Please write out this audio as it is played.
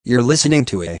You're listening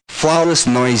to a Flawless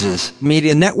Noises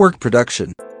Media Network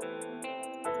production.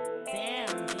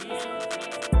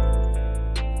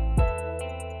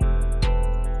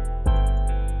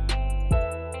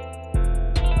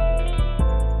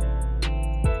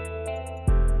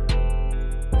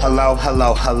 Hello.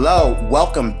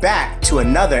 Welcome back to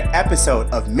another episode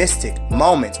of Mystic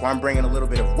Moments, where I'm bringing a little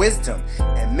bit of wisdom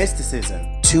and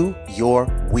mysticism to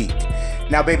your week.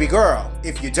 Now, baby girl,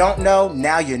 if you don't know,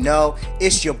 now you know.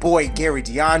 It's your boy, Gary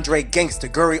DeAndre, Gangsta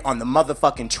Gurry on the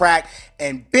motherfucking track.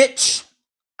 And bitch,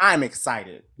 I'm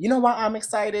excited. You know why I'm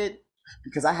excited?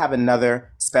 Because I have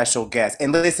another special guest.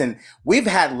 And listen, we've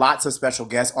had lots of special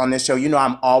guests on this show. You know,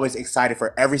 I'm always excited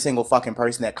for every single fucking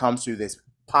person that comes through this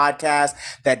podcast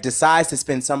that decides to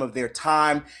spend some of their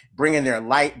time bringing their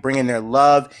light, bringing their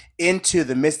love into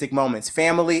the Mystic Moments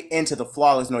family, into the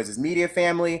Flawless Noises Media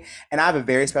family. And I have a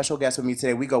very special guest with me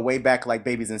today. We go way back like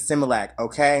babies in Similac,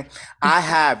 okay? I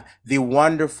have the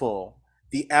wonderful,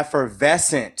 the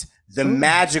effervescent, the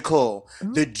magical,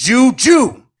 the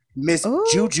Juju, Miss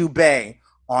Juju Bay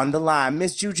on the line.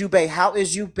 Miss Juju Bay, how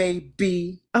is you,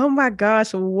 baby? Oh my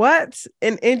gosh, what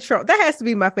an intro. That has to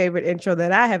be my favorite intro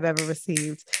that I have ever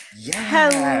received.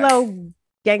 Yeah. Hello,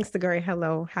 Gangsta Gurry.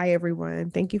 Hello. Hi,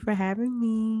 everyone. Thank you for having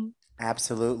me.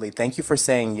 Absolutely. Thank you for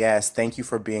saying yes. Thank you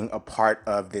for being a part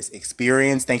of this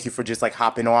experience. Thank you for just like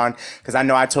hopping on. Because I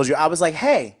know I told you, I was like,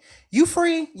 hey, you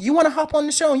free? You want to hop on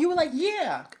the show? And you were like,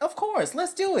 yeah, of course.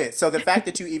 Let's do it. So the fact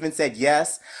that you even said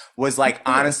yes was like,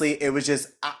 honestly, it was just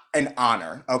an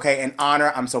honor. Okay. An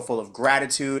honor. I'm so full of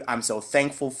gratitude. I'm so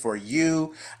thankful for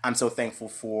you. I'm so thankful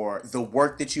for the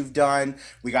work that you've done.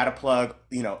 We got to plug,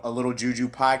 you know, a little Juju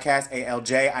podcast,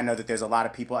 ALJ. I know that there's a lot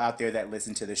of people out there that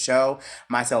listen to the show,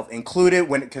 myself included.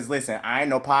 Because listen, I ain't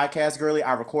no podcast girly.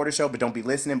 I record a show, but don't be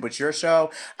listening. But your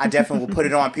show, I definitely will put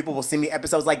it on. People will send me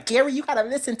episodes like, Gary, you got to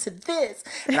listen to this.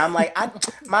 And I'm like,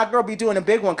 my girl be doing a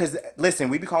big one. Because listen,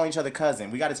 we be calling each other cousin.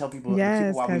 We got to tell people,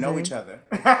 Yes, why cousin. we know each other.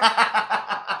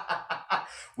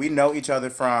 We know each other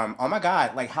from, oh my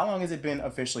God, like how long has it been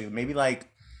officially? Maybe like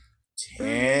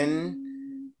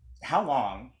 10? How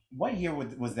long? What year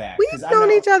was that? We've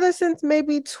known each other since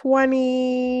maybe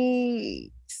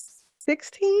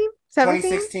 2016, 17?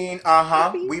 2016,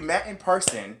 Maybe? We met in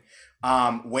person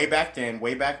way back then,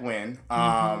 way back when.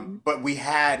 But we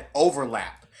had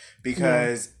overlap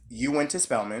because you went to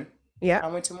Spelman. Yeah. I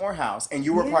went to Morehouse, and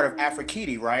you were part of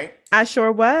Aphrodite, right? I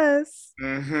sure was.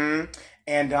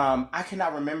 And I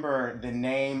cannot remember the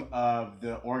name of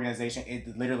the organization.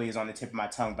 It literally is on the tip of my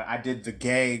tongue, but I did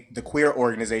the queer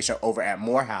organization over at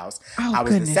Morehouse. Oh, I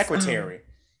was goodness. the secretary.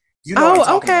 You know what I'm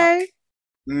talking okay.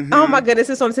 Oh my goodness,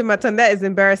 it's on the tip of my tongue. That is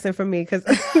embarrassing for me because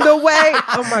the way,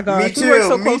 oh my gosh, we work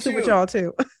so closely with y'all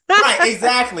too. Right,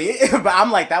 exactly. But I'm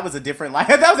like, that was a different life.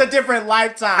 That was a different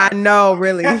lifetime. I know,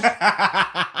 really.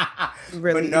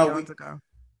 Really, But no, eons ago.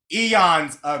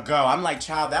 Eons ago. I'm like,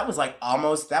 child, that was like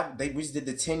almost that. We just did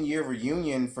the 10-year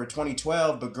reunion for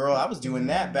 2012, but girl, I was doing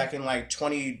that back in like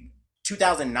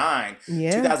 2009,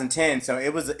 2010. So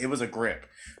it was a grip.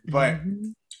 But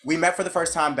we met for the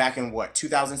first time back in what,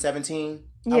 2017?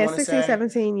 Yeah, 16,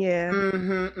 17, yeah.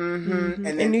 And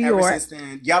then in New ever York. since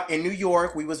then, in New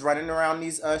York, we was running around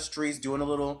these streets doing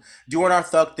our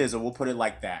thug thizzle, we'll put it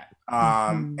like that.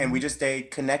 And we just stayed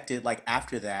connected like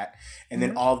after that. And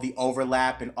then all of the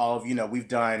overlap and all of, we've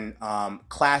done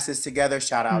classes together.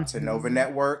 Shout out to Nova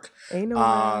Network.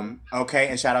 Okay,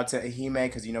 and shout out to Ehime,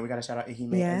 because we gotta shout out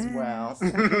Ehime as well.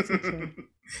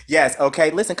 Yes,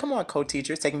 okay. Listen, come on,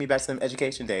 co-teachers, taking me back to some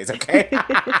education days, okay?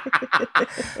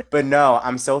 But no,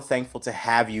 I'm so thankful to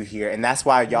have you here. And that's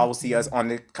why y'all will see us on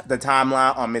the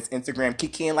timeline on Miss Instagram,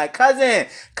 kikiing like cousin.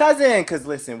 Because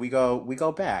listen, we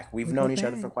go back. We've known each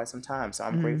other for quite some time. So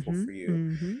I'm grateful for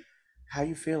you. How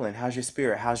you feeling? How's your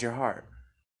spirit? How's your heart?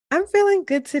 I'm feeling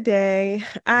good today.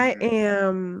 We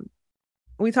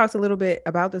talked a little bit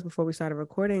about this before we started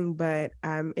recording, but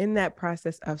I'm in that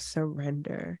process of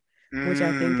surrender, which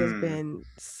I think has been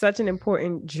such an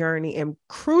important journey and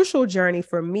crucial journey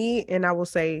for me. And I will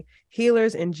say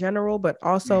healers in general, but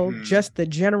also just the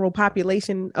general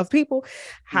population of people,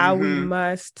 how we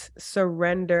must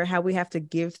surrender, how we have to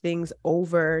give things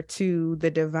over to the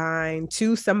divine,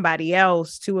 to somebody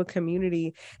else, to a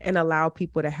community, and allow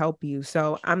people to help you.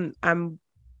 So I'm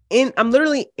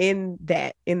literally in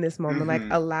this moment, like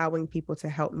allowing people to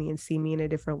help me and see me in a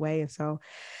different way. And so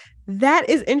that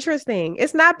is interesting.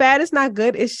 It's not bad. It's not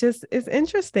good. It's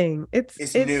interesting.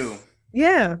 It's new.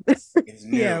 Yeah. It's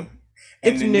new. Yeah.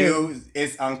 And the new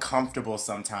is uncomfortable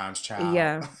sometimes, child.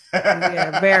 Yeah.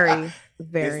 Yeah. Very,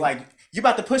 very. It's like, You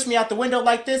about to push me out the window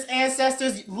like this,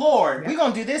 ancestors? Lord, we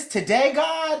gonna do this today,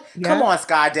 God? Come on,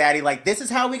 Sky Daddy. Like, this is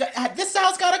how this is how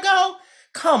it's gotta go?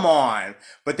 Come on.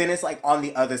 But then it's like on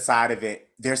the other side of it,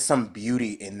 there's some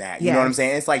beauty in that. You know what I'm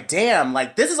saying? It's like, damn,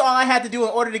 like this is all I had to do in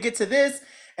order to get to this.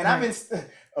 And I've been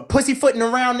pussyfooting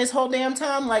around this whole damn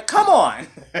time. Like, come on.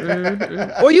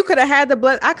 Or you could have had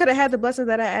I could have had the blessings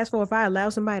that I asked for if I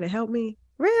allowed somebody to help me.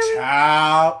 Really?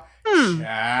 Child.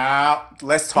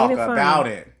 Let's talk about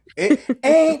it. Ain't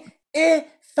it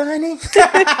funny?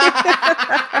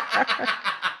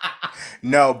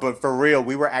 No, but for real,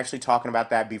 we were actually talking about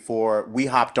that before we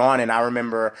hopped on. And I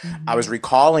remember I was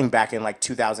recalling back in like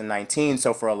 2019.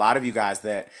 So for a lot of you guys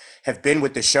that have been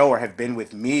with the show or have been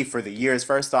with me for the years,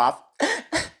 first off,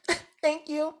 thank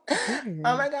you.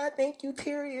 Oh my God, thank you,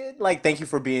 period. Like, thank you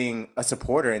for being a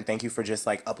supporter, and thank you for just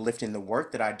like uplifting the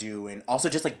work that I do, and also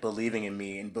just like believing in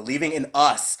me and believing in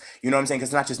us. You know what I'm saying? Because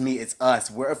it's not just me, it's us.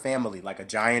 We're a family, like a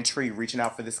giant tree reaching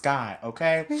out for the sky,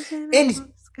 okay?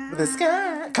 The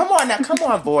sky. Come on now, come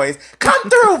on, boys. Come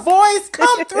through, boys.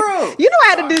 Come through. You know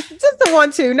how to do just the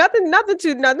 1, 2. Nothing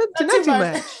too much.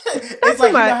 It's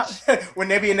like, much. You know, when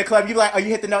they be in the club, you be like, oh, you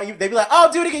hit the note. They be like, oh,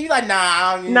 do it again. You like,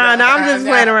 nah. I'm just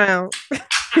playing around.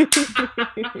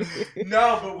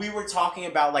 No, but we were talking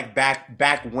about like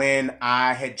back when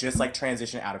I had just like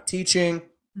transitioned out of teaching,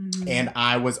 and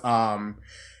I was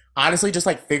honestly just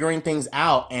like figuring things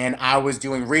out, and I was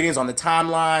doing readings on the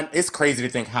timeline. It's crazy to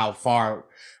think how far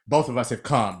both of us have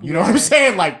come. You know what I'm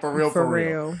saying? Like, for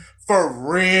real.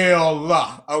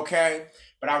 Okay.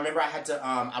 But I remember I had to,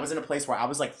 I was in a place where I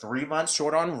was like 3 months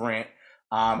short on rent.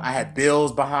 I had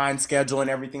bills behind schedule and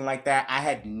everything like that. I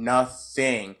had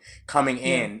nothing coming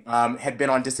in. Had been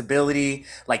on disability.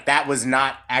 Like, that was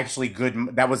not actually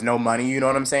good. That was no money. You know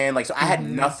what I'm saying? Like, so I had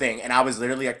nothing. And I was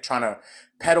literally like trying to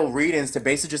peddle readings to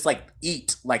basically just like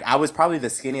eat. Like, I was probably the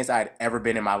skinniest I had ever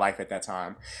been in my life at that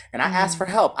time. And I asked for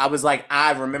help. I was like, I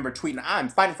remember tweeting, I'm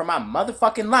fighting for my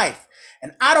motherfucking life.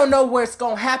 And I don't know where it's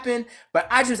going to happen, but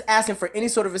I just asking for any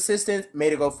sort of assistance,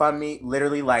 made a GoFundMe.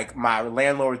 Literally, like, my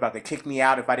landlord was about to kick me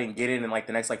out if I didn't get it in like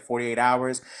the next like 48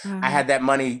 hours. I had that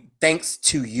money thanks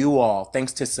to you all,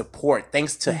 thanks to support,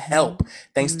 thanks to help,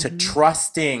 thanks to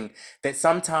trusting that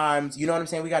sometimes, you know what I'm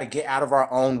saying, we got to get out of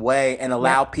our own way and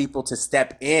allow people to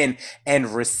step in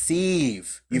and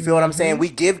receive. You feel what I'm saying? We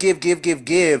give.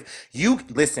 You,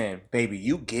 listen, baby,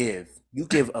 you give. You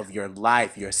give of your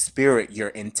life, your spirit, your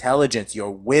intelligence,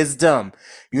 your wisdom.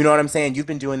 You know what I'm saying? You've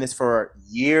been doing this for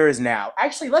years now.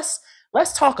 Actually, let's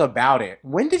talk about it.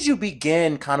 When did you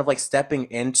begin kind of like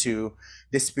stepping into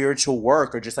this spiritual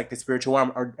work, or just like the spiritual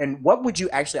realm? And what would you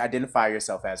actually identify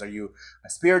yourself as? Are you a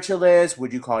spiritualist?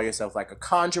 Would you call yourself like a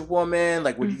conjure woman?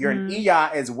 Like, you're an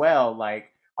Iya as well,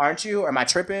 like, aren't you? Or am I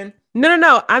tripping?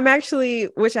 No. I'm actually,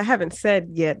 which I haven't said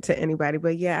yet to anybody,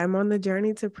 but yeah, I'm on the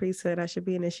journey to priesthood. I should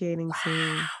be initiating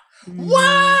soon.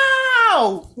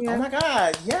 Wow! Yeah. Oh my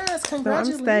God! Yes,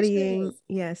 congratulations. So I'm studying.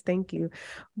 Yes, thank you.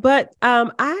 But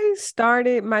I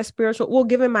started my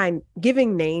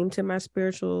giving name to my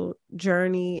spiritual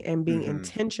journey and being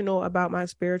intentional about my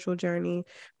spiritual journey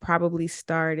probably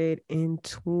started in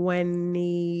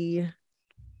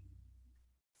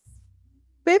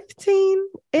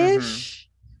 2015-ish.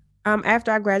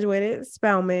 After I graduated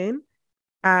Spelman,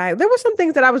 there were some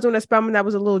things that I was doing at Spelman that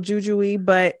was a little juju-y,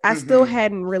 but I still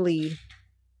hadn't really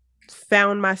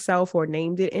found myself or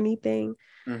named it anything.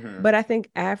 But I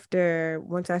think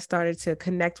once I started to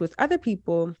connect with other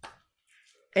people,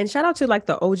 and shout out to like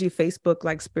the OG Facebook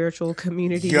like spiritual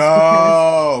community,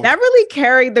 that really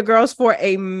carried the girls for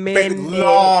a minute,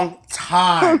 long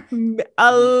time,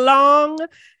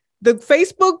 the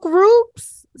Facebook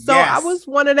groups. So I was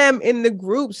one of them in the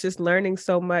groups, just learning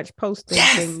so much, posting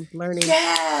things, learning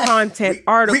content,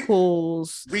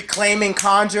 articles. Reclaiming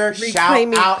Conjure.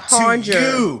 Shout out Conjure. To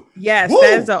you. Yes, woo!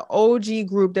 That's an OG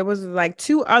group. There was like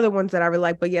 2 other ones that I really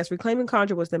like, but yes, Reclaiming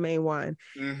Conjure was the main one.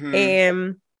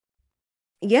 And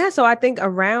yeah, so I think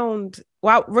Reclaiming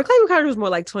Conjure was more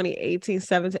like 2018,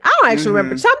 17. I don't actually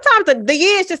remember. Sometimes the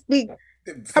years just be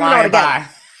coming all together.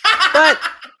 But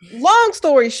long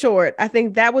story short, I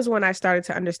think that was when I started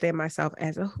to understand myself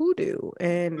as a hoodoo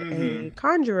and a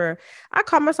conjurer. I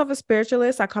call myself a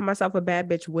spiritualist. I call myself a bad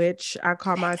bitch witch. I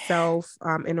call myself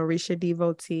an Orisha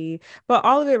devotee. But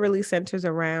all of it really centers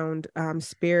around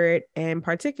spirit, and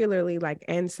particularly like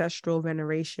ancestral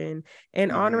veneration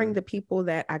and honoring the people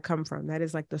that I come from. That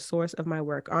is like the source of my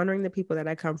work, honoring the people that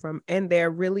I come from and their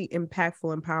really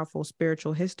impactful and powerful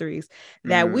spiritual histories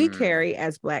that we carry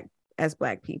as Black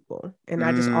people. And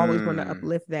I just always want to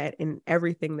uplift that in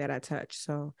everything that I touch.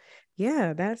 So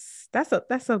Yeah,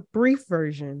 that's a brief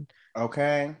version.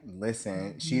 Okay,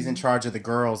 listen, she's in Mhm. charge of the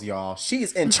girls, y'all.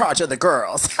 She's in charge of the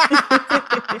girls.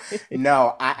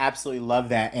 No, I absolutely love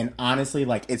that. And honestly,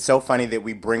 like, it's so funny that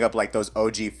we bring up like those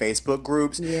OG Facebook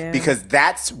groups Yeah. because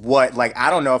that's what, like, I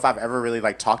don't know if I've ever really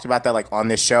like talked about that like on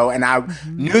this show. And I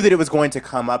Mhm. knew that it was going to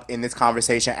come up in this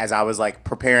conversation as I was like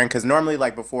preparing because normally,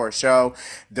 like, before a show,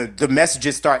 the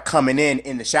messages start coming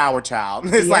in the shower, child.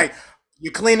 It's like, Yep.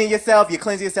 you're cleaning yourself, you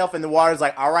cleanse yourself, and the water's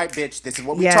like, all right, bitch, this is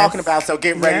what we talking about. Yes. So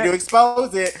get ready to Yep.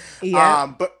 expose it. Yep.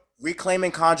 But Reclaiming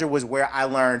Conjure was where I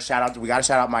learned. Shout out, we gotta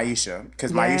shout out Maisha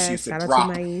because Maisha Yes. Shout out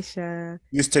to Maisha.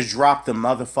 used to drop the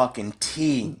motherfucking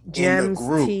tea in the Gems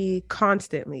group tea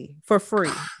constantly for free.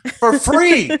 for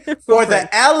free For for free. the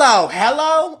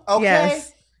hello, okay,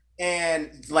 Yes.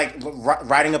 and like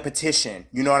writing a petition.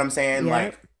 You know what I'm saying? Yep.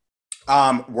 Like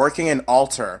working an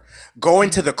altar, going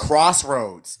to the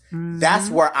crossroads. That's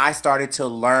Hmm. where I started to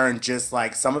learn just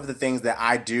like some of the things that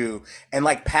I do and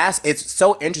like past. It's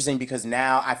so interesting because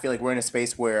now I feel like we're in a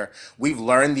space where we've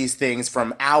learned these things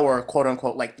from our quote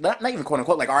unquote, like not even quote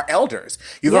unquote, like our elders.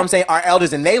 You know what I'm Yep. saying? Our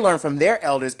elders, and they learn from their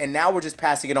elders. And now we're just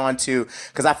passing it on to,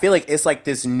 because I feel like it's like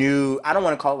this new, I don't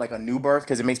want to call it like a new birth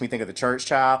because it makes me think of the church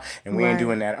child. And we ain't Right.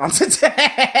 doing that on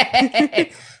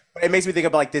today. But it makes me think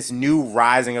about like this new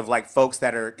rising of like folks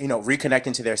that are,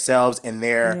 reconnecting to themselves and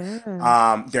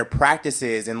Yeah. their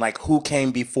practices and like who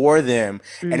came before them.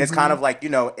 And it's kind Hmm. of like,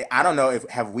 I don't know if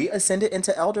have we ascended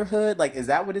into elderhood? Like, is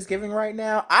that what it's giving right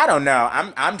now? I don't know.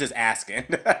 I'm just asking.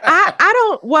 I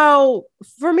don't, well,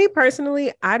 for me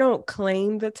personally, I don't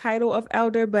claim the title of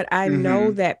elder, but I know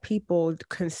Mm-hmm. that people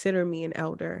consider me an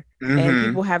elder and Mm-hmm.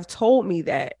 people have told me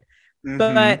that. Mm-hmm.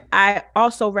 But I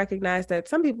also recognize that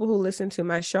some people who listen to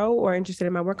my show or are interested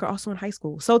in my work are also in high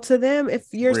school. So to them, if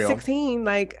you're Real. 16,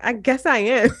 like I guess I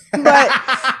am. But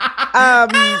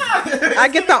I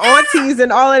get the aunties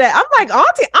and all of that. I'm like,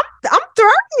 auntie, I'm 30.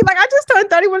 Like I just turned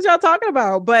 30. What y'all talking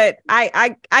about? But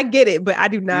I get it, but I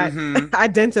do not Mm-hmm.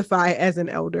 identify as an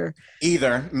elder.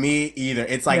 Either me either.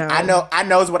 It's like No. I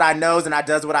knows what I knows and I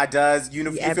does what I does. Yeah,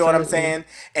 You feel what I'm absolutely. saying?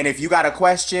 And if you got a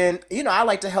question, I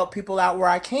like to help people out where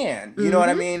I can. You know what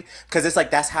I Hmm. mean? Because it's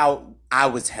like that's how I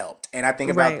was helped. And I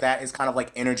think about Right. that as kind of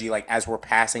like energy, like as we're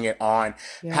passing it on,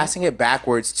 Yeah. passing it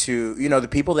backwards to, the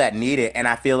people that need it. And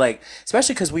I feel like,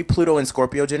 especially because we Pluto and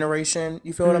Scorpio generation,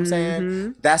 you feel what I'm saying?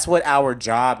 Hmm. That's what our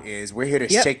job is. We're here to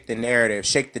Yep. shake the narrative,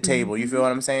 shake the table. You feel Hmm.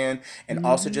 what I'm saying? And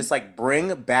also Hmm. just like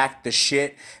bring back the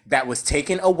shit that was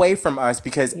taken away from us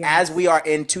because as we Yes. are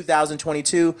in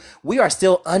 2022, we are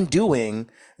still undoing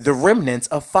the remnants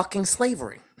of fucking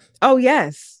slavery. Oh,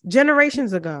 yes.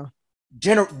 Generations ago.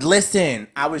 Listen,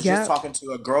 I was just Yep. talking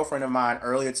to a girlfriend of mine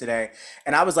earlier today,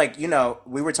 and I was like,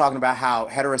 we were talking about how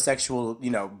heterosexual,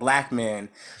 black men,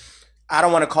 I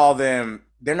don't want to call them,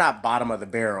 they're not bottom of the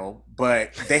barrel,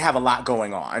 but they have a lot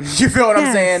going on. You feel what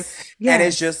I'm saying? Yes. And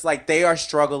it's Yes. just like they are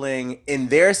struggling in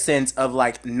their sense of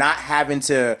like not having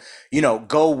to,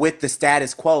 go with the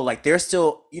status quo. Like they're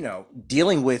still,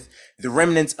 dealing with the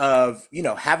remnants of,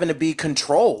 having to be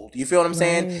controlled. You feel what I'm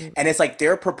saying? Right. And it's like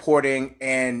they're purporting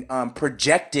and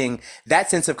projecting that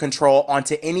sense of control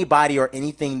onto anybody or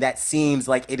anything that seems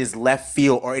like it is left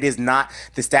field or it is not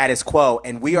the status quo.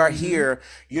 And we are Hmm. here,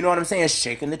 you know what I'm saying,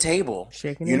 shaking the table.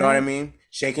 Shaking You it know what I up. mean?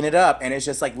 Shaking it up. And it's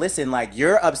just like, listen, like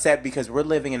you're upset because we're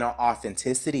living in our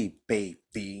authenticity, baby.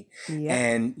 Yep.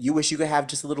 And you wish you could have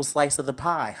just a little slice of the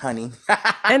pie, honey.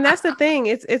 And that's the thing.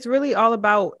 It's really all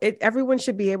about it. Everyone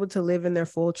should be able to live in their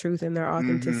full truth and their Mm-hmm.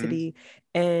 authenticity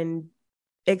and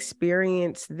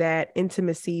experience that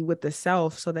intimacy with the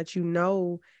self so that you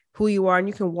know who you are and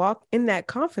you can walk in that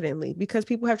confidently because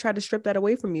people have tried to strip that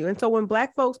away from you. And so when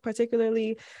Black folks,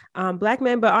 particularly Black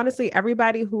men, but honestly,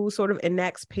 everybody who sort of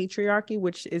enacts patriarchy,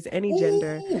 which is any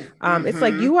gender, Ooh. it's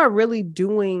like Mm-hmm. you are really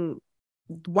doing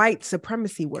white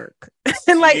supremacy work.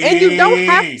 And you don't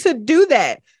have Yee. to do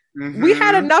that. We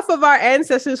had Mm-hmm. enough of our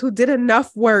ancestors who did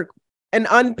enough work and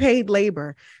unpaid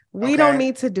labor. We don't Okay.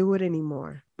 need to do it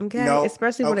anymore. Okay. No.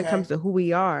 Especially when it Okay. comes to who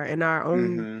we are and our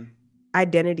own Mm-hmm.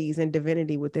 identities and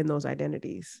divinity within those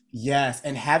identities. Yes,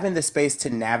 and having the space to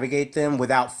navigate them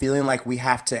without feeling like we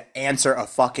have to answer a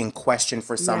fucking question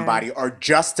for Yes. somebody or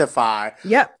justify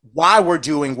Yep. why we're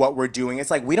doing what we're doing. It's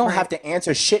like we don't have Right. to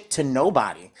answer shit to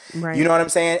nobody. You Right. know what I'm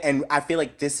saying? And I feel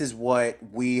like this is what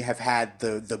we have had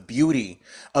the beauty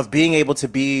of being able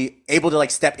to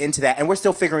like step into that, and we're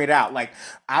still figuring it out. Like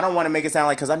I don't want to make it sound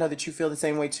like because I know that you feel the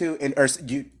same way too, and or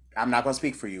you. I'm not going to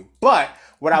speak for you. But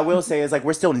what I will say is like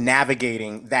we're still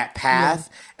navigating that Yeah. path.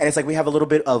 And it's like we have a little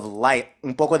bit of light,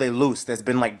 un poco de luz, that's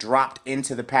been like dropped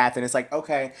into the path. And it's like,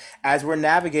 okay, as we're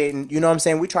navigating, you know what I'm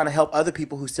saying? We're trying to help other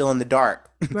people who's still in the dark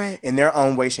Right. in their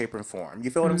own way, shape, and form.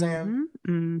 You feel what I'm saying?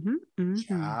 Mm-hmm. Mm-hmm. Mm-hmm.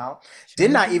 Child. Did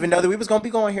Sure not even know do. that we was going to be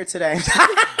going here today.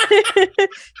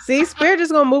 See, spirit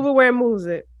just gonna move it where it moves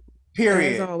it, as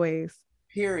Period. always.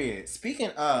 Period. Speaking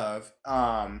of,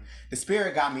 the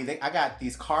spirit got me. I got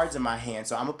these cards in my hand,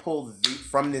 so I'm gonna pull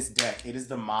from this deck. It is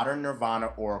the Modern Nirvana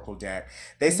Oracle deck.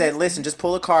 They said, Okay. listen, just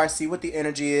pull a card, see what the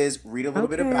energy is, read a little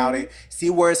bit about Okay. it, see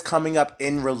where it's coming up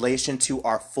in relation to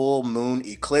our full moon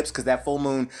eclipse, because that full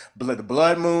moon, the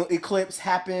blood moon eclipse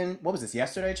happened. What was this?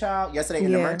 Yesterday, child? Yesterday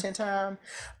in the Yeah. Merchant time.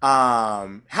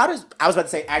 How does I was about to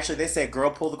say? Actually, they said, girl,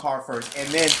 pull the card first, and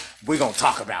then we're gonna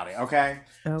talk about it. Okay.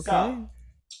 So. Okay.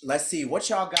 Let's see what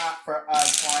y'all got for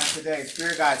us on today.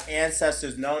 Spirit guides,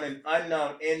 ancestors, known and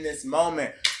unknown in this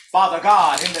moment. Father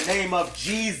God, in the name of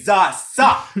Jesus.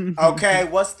 Okay,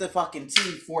 what's the fucking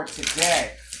tea for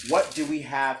today? What do we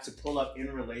have to pull up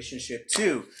in relationship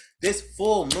to this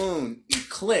full moon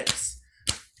eclipse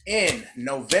in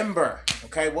November?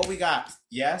 Okay, what we got?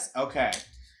 Yes? Okay.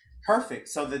 Perfect.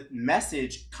 So the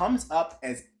message comes up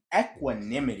as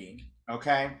equanimity.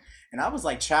 Okay. And I was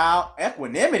like, child,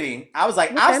 equanimity. I was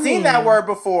like, What I've that seen that mean? word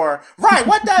before. Right.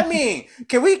 What that mean?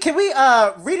 Can we read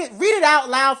it out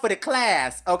loud for the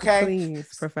class? Okay.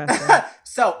 Please, Professor.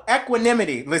 So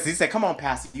equanimity. Listen, he said, come on,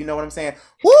 Pastor. You know what I'm saying?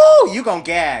 Woo! You gonna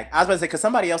gag. I was about to say, because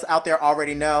somebody else out there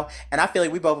already know. And I feel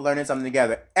like we both learning something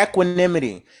together.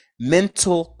 Equanimity,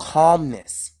 mental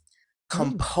calmness, Mm.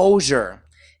 composure,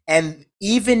 and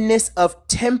evenness of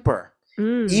temper,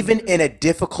 Mm. even in a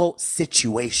difficult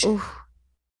situation. Oof.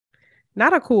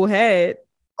 Not a cool head.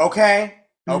 Okay?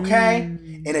 Okay?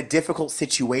 In Mm. a difficult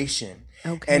situation.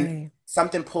 And Okay.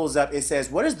 something pulls up, it says,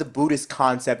 what is the Buddhist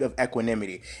concept of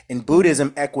equanimity? In Mm.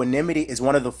 Buddhism, equanimity is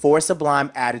one of the four sublime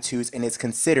attitudes and is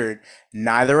considered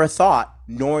neither a thought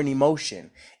nor an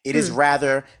emotion. It is Mm.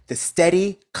 rather the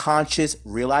steady, conscious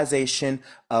realization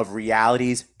of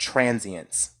reality's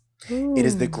transience. It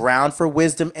is the Ooh. ground for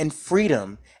wisdom and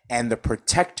freedom and the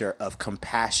protector of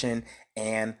compassion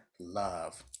and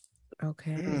love.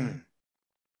 Okay. Mm,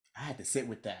 I had to sit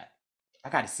with that. I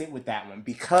got to sit with that one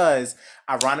because,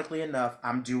 ironically enough,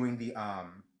 I'm doing the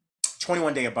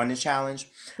 21 day abundance challenge.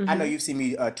 I know Mm-hmm. you've seen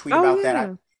me tweet Oh about that.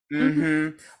 yeah.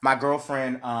 Mm-hmm. My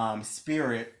girlfriend,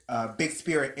 Spirit, Big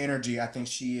Spirit Energy. I think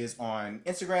she is on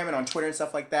Instagram and on Twitter and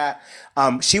stuff like that.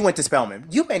 She went to Spelman.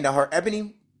 You may know her,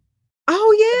 Ebony.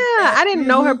 Oh yeah. I didn't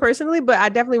know her Mhm. personally, but I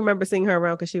definitely remember seeing her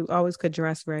around because she always could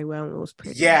dress very well and was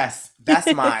pretty. Yes,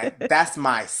 that's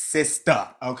my sister.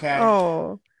 Okay.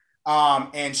 Oh.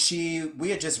 And we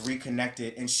had just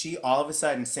reconnected, and she all of a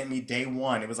sudden sent me day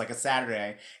one. It was like a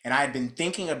Saturday, and I had been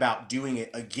thinking about doing it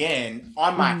again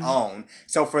on my Mm. own.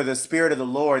 So for the spirit of the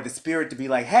Lord, the spirit to be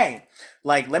like, hey,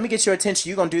 like, let me get your attention.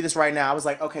 You're gonna do this right now. I was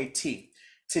like, okay, T.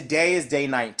 Today is day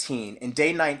 19, and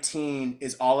day 19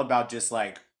 is all about just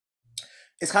like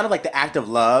it's kind of like the act of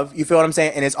love. You feel what I'm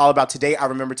saying? And it's all about today. I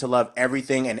remember to love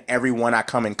everything and everyone I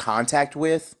come in contact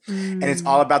with. And it's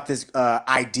all Mm. about this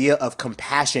idea of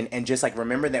compassion and just like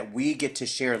remember that we get to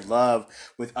share love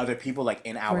with other people like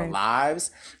in our Right.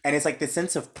 lives. And it's like this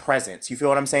sense of presence. You feel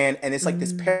what I'm saying? And it's like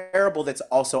this Mm. parable that's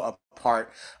also a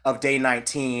part of day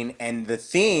 19. And the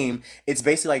theme, it's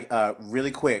basically like really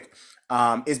quick.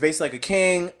 It's basically like a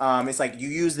king. It's like you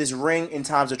use this ring in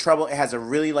times of trouble. It has a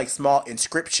really like small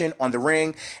inscription on the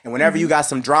ring, and whenever you Mm-hmm. got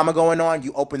some drama going on,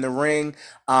 you open the ring,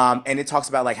 and it talks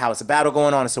about like how it's a battle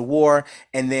going on, it's a war,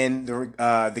 and then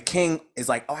the king is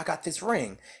like, "Oh, I got this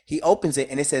ring." He opens it,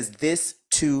 and it says, "This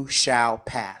too shall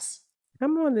pass."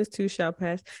 Come on, this too shall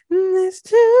pass. This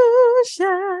too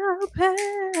shall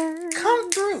Come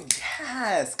pass. through,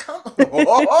 yes. Come. Oh,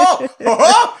 oh, oh,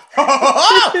 oh,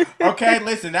 oh. Okay,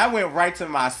 listen, that went right to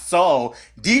my soul,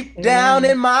 deep down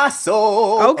in Amen. my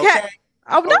soul. Okay. Okay,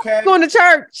 Oh, no, okay. going to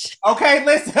church. Okay,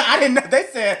 listen, I didn't know. They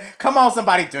said, come on,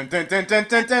 somebody. Dun, dun, dun, dun,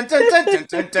 dun, dun, dun, dun, dun,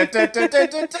 dun, dun, dun, dun, dun,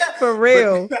 dun, dun. For But,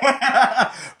 real.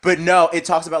 but no, it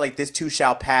talks about like this too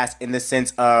shall pass in the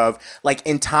sense of like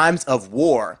in times of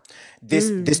war, this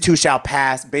Mm. too shall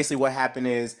pass. Basically, what happened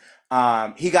is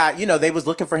he got, they was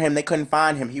looking for him, they couldn't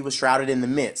find him. He was shrouded in the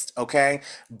midst, okay?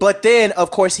 But then,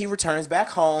 of course, he returns back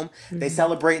home. They Mm.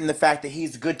 celebrating the fact that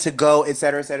he's good to go, et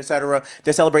cetera, et cetera, et cetera.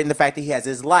 They're celebrating the fact that he has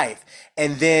his life.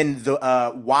 And then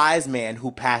the wise man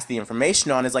who passed the information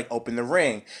on is like, open the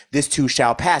ring. This too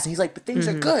shall pass. And he's like, but things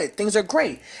are Mm-hmm. good. Things are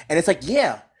great. And it's like,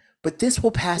 yeah, but this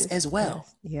will pass This as will well.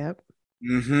 pass. Yep.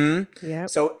 Mm-hmm. Yep.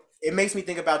 So it makes me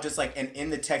think about just like, and in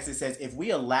the text it says, if we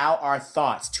allow our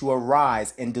thoughts to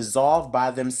arise and dissolve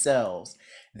by themselves,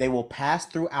 they will pass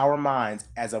through our minds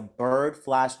as a bird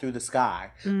flies through the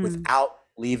sky Mm. without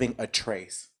leaving a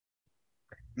trace.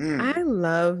 I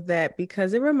love that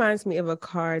because it reminds me of a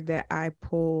card that I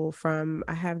pull from.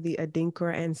 I have the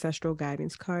Adinkra Ancestral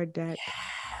Guidance card deck,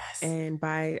 Yes. and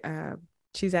by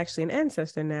she's actually an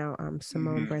ancestor now,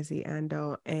 Simone Mhm. Brezzi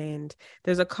Ando, and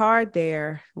there's a card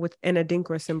there with an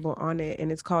Adinkra symbol on it,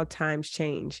 and it's called Times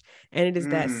Change, and it is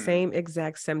that Mm. same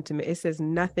exact sentiment. It says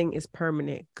nothing is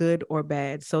permanent, good or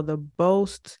bad. So the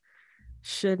boast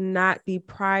should not be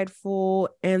prideful,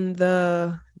 and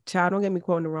the child, don't get me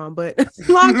quoting it wrong, but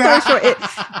long story short,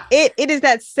 it is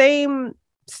that same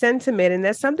sentiment, and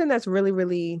that's something that's really,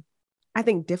 really, I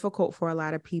think, difficult for a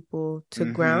lot of people to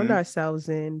ground Mhm. ourselves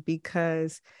in,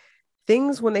 because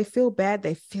things, when they feel bad,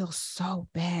 they feel so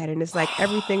bad, and it's like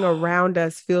everything around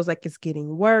us feels like it's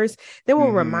getting worse. Then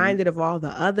we're Mhm. reminded of all the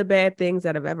other bad things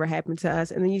that have ever happened to us,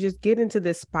 and then you just get into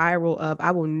this spiral of, I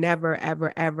will never,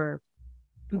 ever, ever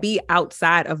be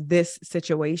outside of this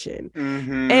situation.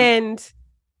 Mhm. And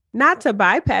not to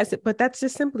bypass it, but that's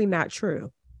just simply not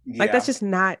true. Like, that's Yeah. just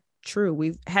not true.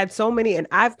 We've had so many, and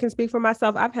I can speak for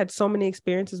myself, I've had so many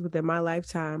experiences within my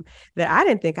lifetime that I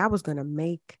didn't think I was going to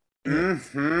make it.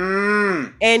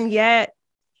 Mhm. And yet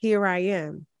here I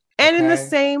am. And in the Okay.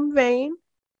 same vein,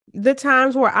 the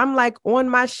times where I'm like on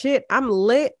my shit, I'm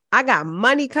lit, I got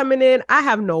money coming in, I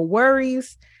have no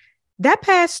worries, that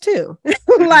passed too.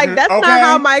 Like, Mhm. that's not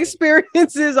how Okay. my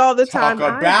experience is all the Talk time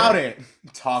either. about it.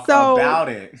 Talk So about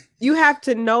it. you have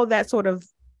to know that sort of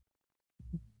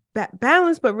that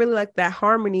balance, but really like that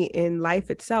harmony in life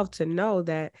itself, to know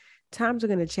that times are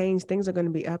going to change, things are going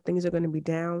to be up, things are going to be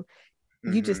down.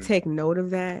 You just Mhm. take note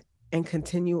of that and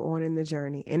continue on in the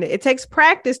journey. And it takes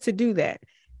practice to do that,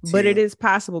 but it T. is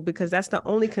possible, because that's the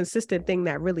only consistent thing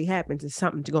that really happens, is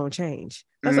something's going to change.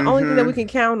 That's the only thing that we Mhm. can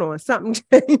count on, something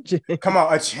changing. Come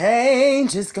on, a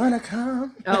change is gonna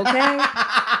come.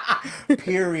 Okay.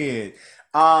 Period.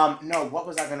 No, what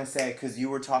was I gonna say? Because you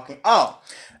were talking. Oh,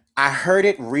 I heard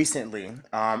it recently.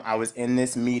 I was in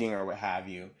this meeting or what have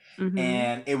you, Mm-hmm.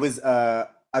 and it was a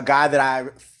guy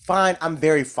that I'm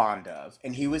very fond of,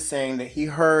 and he was saying that he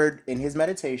heard in his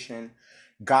meditation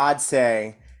God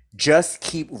say, "Just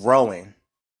keep rowing.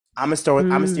 I'm gonna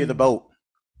steer the Mm. boat."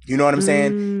 You know what I'm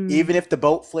saying? Even Mm. if the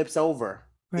boat flips over,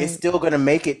 it's Right. still gonna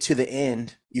make it to the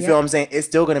end. You feel Yep. what I'm saying? It's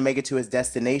still gonna make it to its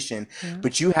destination. Yeah.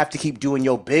 But you have to keep doing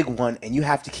your big one and you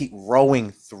have to keep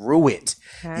rowing through it.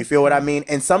 You Have feel what I to. mean?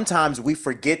 And sometimes we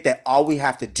forget that all we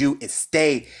have to do is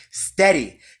stay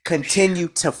steady, continue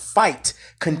to fight,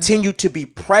 Yeah. continue to be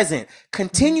present, Yeah.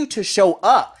 continue to show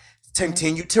up, Yeah.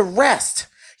 continue to rest.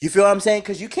 You feel what I'm saying?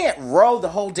 Because you can't row the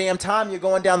whole damn time you're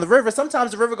going down the river. Sometimes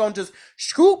the river gonna just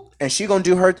scoop, and she gonna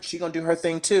do her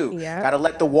thing too. Yep. Gotta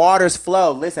let the waters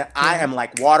flow. Listen, I Yeah. am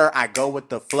like water. I go with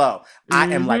the flow. I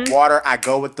am like Mm-hmm. water. I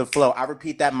go with the flow. I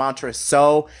repeat that mantra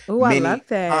so Oh, I love many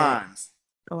that. times.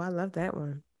 Oh, I love that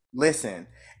one. Listen,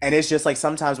 and it's just like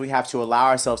sometimes we have to allow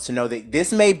ourselves to know that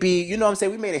this may be, you know what I'm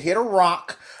saying, we may have hit a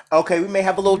rock. Okay, we may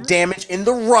have a little Yeah. damage in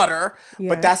the rudder,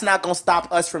 but that's Yes, not going to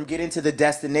stop us from getting to the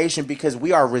destination because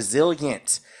we are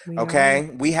resilient. we are. Okay,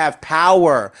 we have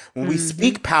power when we Mm-hmm.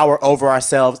 speak power over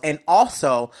ourselves and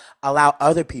also allow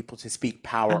other people to speak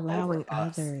power over Allowing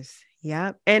us. others.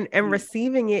 Yep. And Mm.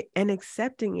 receiving it and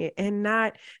accepting it, and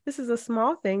not, this is a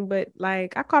small thing, but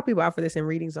like, I call people out for this in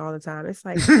readings all the time. It's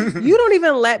like, you don't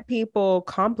even let people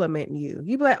compliment you.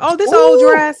 You be like, oh, this old Ooh.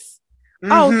 dress.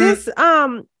 Oh, Mm-hmm. this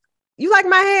you like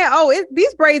my hair? Oh,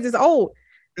 these braids is old.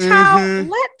 Child, Mm-hmm.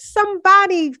 let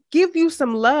somebody give you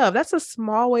some love. That's a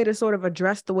small way to sort of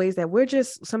address the ways that we're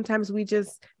just, sometimes we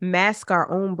just mask our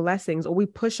own blessings, or we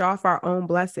push off our own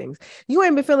blessings. You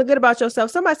ain't been feeling good about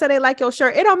yourself. Somebody said they like your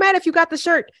shirt. It don't matter if you got the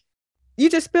shirt. You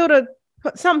just spilled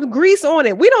some grease on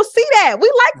it. We don't see that.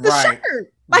 We like the Right.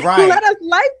 shirt. Like, let Right. us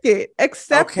like it,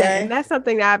 accept that. And Okay. that's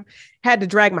something that I've had to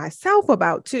drag myself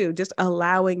about too. Just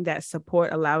allowing that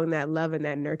support, allowing that love and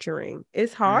that nurturing.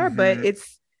 It's hard, but Mm-hmm.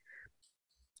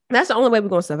 that's the only way we're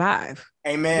going to survive.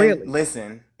 Amen. Really.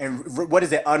 Listen, and what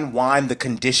is it? Unwind the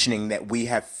conditioning that we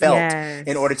have felt in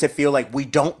Yes. order to feel like we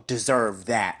don't deserve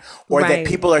that, or that Right.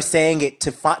 people are saying it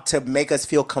to make us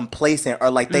feel complacent, or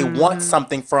like they want Mm-hmm.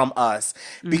 something from us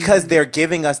because Mm-hmm. they're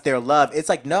giving us their love. It's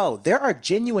like, no, there are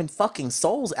genuine fucking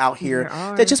souls out here There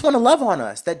that are. just want to love on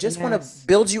us, that just want to Yes.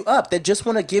 build you up, that just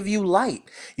want to give you light.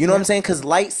 You know what I'm Yep. saying? Because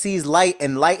light sees light,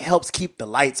 and light helps keep the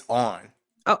lights on.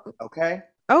 Oh, Okay.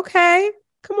 okay.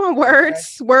 Come on, Okay.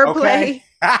 words, Okay. wordplay.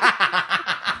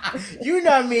 You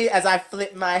know me as I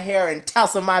flip my hair and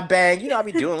tousle my bang. You know I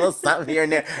be doing a little something here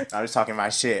and there. No, I'm just talking my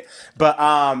shit. But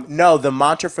no, the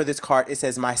mantra for this card, it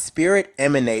says, "My spirit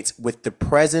emanates with the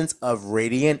presence of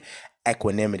radiant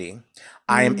equanimity.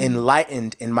 I am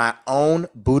enlightened in my own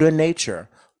Buddha nature,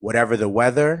 whatever the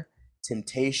weather,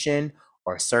 temptation,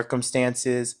 or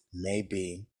circumstances may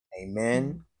be."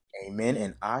 Amen. Amen.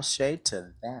 And ashe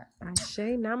to that. Ashe,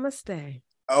 namaste.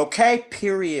 Okay,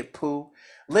 period, Pooh.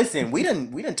 Listen, we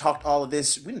didn't talk all of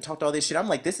this. We didn't talk all this shit. I'm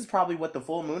like, this is probably what the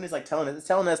full moon is like telling us. It's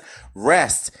telling us,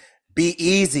 rest, be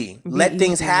easy, let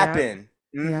things Yeah. happen.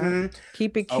 Yeah.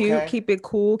 Keep it cute, Okay. keep it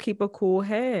cool, keep a cool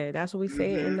head. That's what we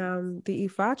say in the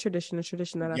Ifa tradition, the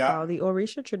tradition that I Yup. follow, the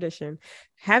Orisha tradition.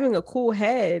 Having a cool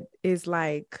head is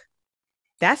like,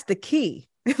 that's the key.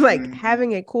 Like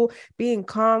having it cool, being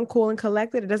calm, cool, and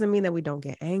collected. It doesn't mean that we don't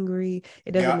get angry.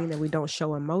 It doesn't Yup. mean that we don't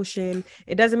show emotion.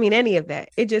 It doesn't mean any of that.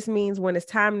 It just means when it's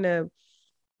time to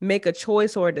make a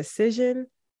choice or a decision,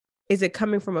 is it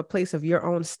coming from a place of your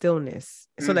own stillness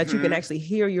so that you can actually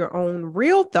hear your own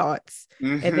real thoughts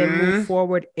and then move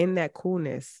forward in that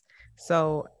coolness.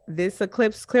 So this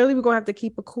eclipse, clearly we're going to have to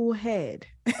keep a cool head.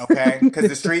 Okay, because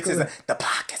the streets is the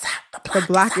block is hot. The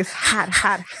block is hot,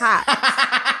 hot, hot.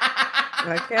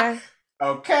 Okay.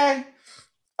 Okay.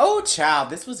 Oh,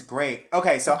 child, this was great.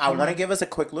 Okay, so I want to give us a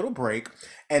quick little break,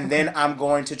 and then I'm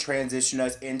going to transition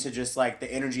us into just like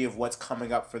the energy of what's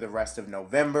coming up for the rest of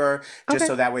November, just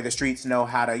so that way the streets know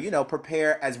how to, you know,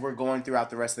 prepare as we're going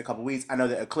throughout the rest of the couple weeks. I know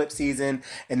the eclipse season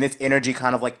and this energy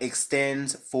kind of like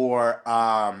extends for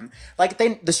like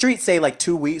the streets say like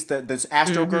 2 weeks. The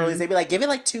astro girlies, they be like, give it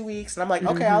like 2 weeks, and I'm like,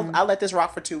 okay, I'll let this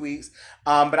rock for 2 weeks.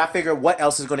 But I figure what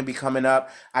else is going to be coming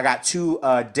up. I got 2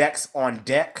 decks on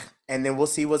deck. And then we'll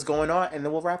see what's going on, and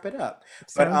then we'll wrap it up.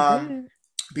 But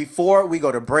before we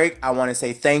go to break, I want to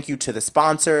say thank you to the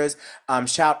sponsors.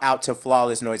 Shout out to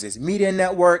Flawless Noises Media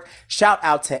Network. Shout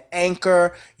out to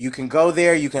Anchor. You can go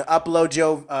there. You can upload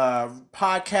your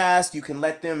podcast. You can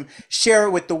let them share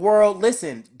it with the world.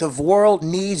 Listen, the world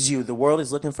needs you. The world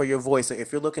is looking for your voice. So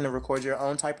if you're looking to record your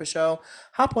own type of show,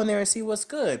 hop on there and see what's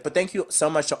good. But thank you so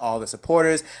much to all the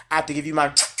supporters. I have to give you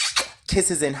my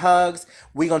kisses and hugs.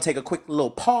 We're going to take a quick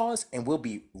little pause, and we'll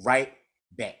be right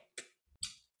back.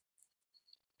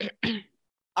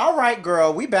 All right,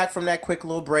 girl, we back from that quick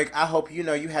little break. I hope you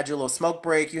had your little smoke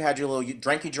break. You had your little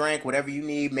drinky drink, whatever you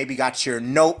need. Maybe got your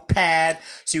notepad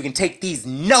so you can take these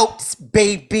notes,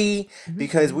 baby,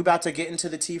 because we're about to get into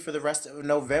the tea for the rest of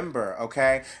November,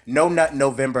 okay? No Nut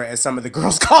November, as some of the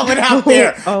girls call it out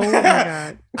there. Oh, my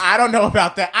God. I don't know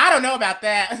about that.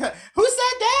 Who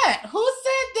said that?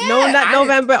 No Nut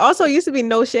November. Also, it used to be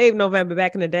No Shave November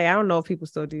back in the day. I don't know if people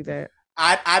still do that.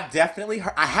 I've definitely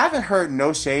heard. I haven't heard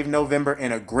No Shave November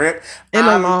in a grip in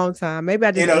a long time. Maybe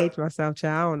I just aged myself,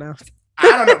 child. I don't know.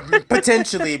 I don't know.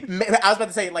 Potentially, I was about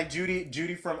to say like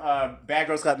Judy from Bad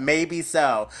Girls Club. Maybe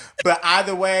so, but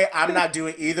either way, I'm not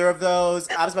doing either of those.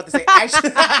 I was about to say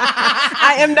actually,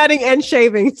 I am nutting and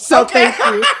shaving. So thank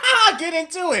you. I'll get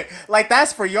into it. Like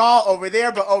that's for y'all over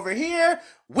there, but over here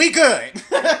we good.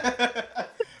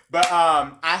 But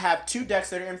I have 2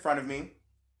 decks that are in front of me.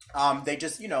 They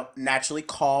just, naturally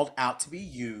called out to be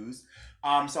used.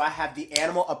 So I have the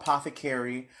Animal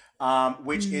Apothecary,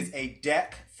 which is a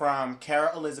deck from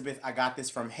Cara Elizabeth. I got this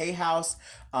from Hay House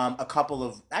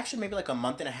maybe like a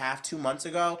month and a half, 2 months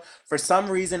ago. For some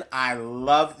reason, I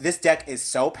love this deck. Is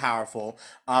so powerful.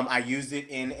 I used it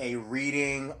in a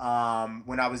reading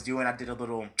when I did a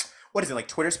little... What is it, like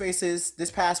Twitter Spaces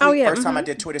this past week? Yeah. First time I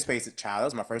did Twitter Spaces. Child, that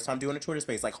was my first time doing a Twitter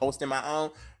Space, like hosting my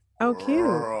own. Oh, cute.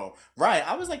 Right.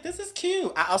 I was like, this is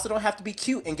cute. I also don't have to be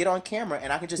cute and get on camera,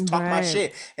 and I can just talk my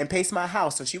shit and pace my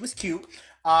house. So she was cute.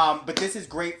 But this is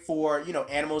great for,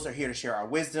 animals are here to share our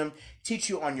wisdom, teach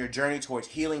you on your journey towards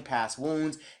healing past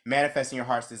wounds, manifesting your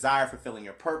heart's desire, fulfilling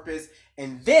your purpose.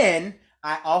 And then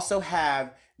I also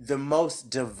have the most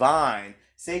divine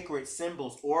Sacred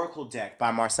Symbols Oracle deck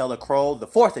by Marcella Kroll, the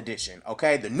 4th edition.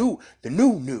 Okay, the new,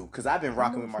 because I've been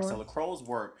rocking with Marcella Kroll's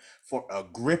work for a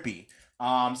grippy.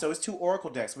 So it's 2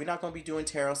 Oracle decks. We're not gonna be doing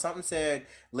tarot. Something said,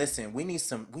 listen, we need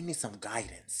some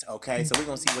guidance. Okay, so we're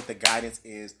gonna see what the guidance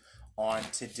is on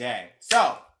today.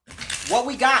 So, what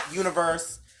we got,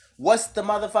 universe? What's the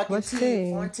motherfucking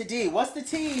tea on today? What's the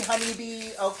tea,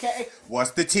 honeybee? Okay, what's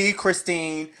the tea,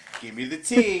 Christine? Give me the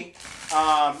tea.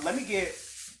 Let me get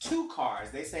 2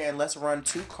 cards. They saying let's run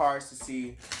 2 cards to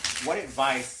see what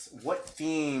advice, what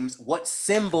themes, what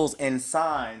symbols and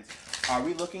signs are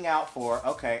we looking out for,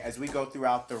 okay, as we go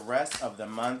throughout the rest of the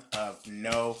month of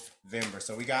November.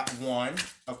 So we got 1.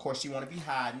 Of course, you want to be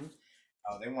hiding.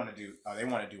 Oh, they want to do. Oh, they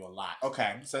want to do a lot.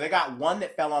 Okay, so they got one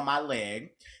that fell on my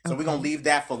leg, so we're gonna Okay. leave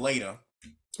that for later.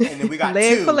 And then we got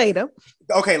Leg for two. later.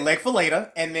 Okay, leg for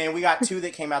later. And then we got two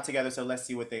that came out together. So let's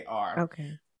see what they are.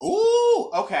 Okay.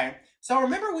 Ooh, okay. So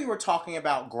remember we were talking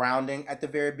about grounding at the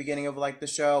very beginning of like the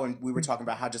show, and we were talking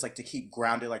about how just like to keep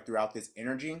grounded like throughout this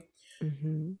energy.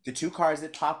 Mm-hmm. The two cards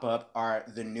that pop up are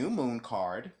the new moon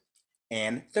card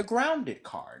and the grounded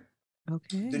card. The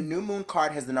Okay. new moon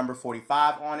card has the number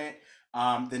 45 on it.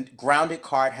 The grounded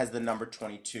card has the number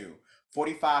 22.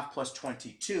 45 plus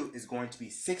 22 is going to be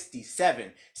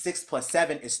 67. 6 plus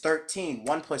 7 is 13.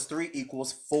 1 plus 3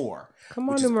 equals 4, Come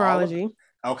on, which is all of. numerology.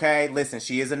 Okay, listen,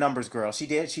 she is a numbers girl. She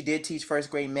did teach first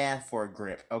grade math for a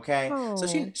grip, okay? So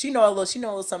Oh. she know a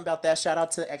little something about that. Shout out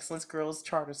to Excellence Girls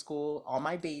Charter School, all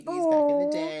my babies back in the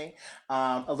Oh. day.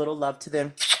 A little love to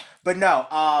them. But no,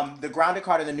 the grounded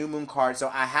card and the new moon card. So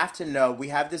I have to know we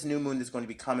have this new moon that's going to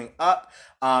be coming up.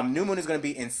 New moon is going to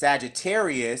be in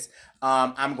Sagittarius.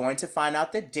 I'm going to find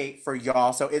out the date for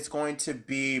y'all. So it's going to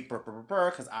be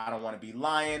because I don't want to be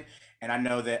lying, and I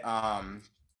know that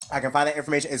I can find that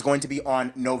information. It's going to be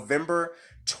on November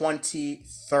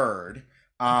 23rd. Okay.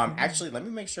 Actually, let me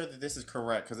make sure that this is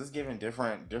correct because it's giving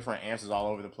different answers all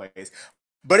over the place.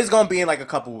 But it's going to be in like a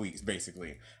couple weeks,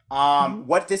 basically. Mhm.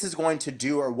 What this is going to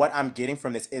do, or what I'm getting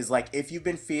from this, is like if you've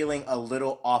been feeling a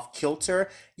little off kilter.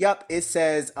 Yep, it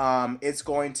says it's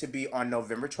going to be on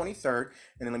November 23rd,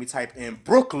 and then let me type in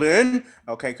Brooklyn,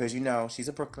 okay, because you know she's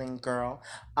a Brooklyn girl.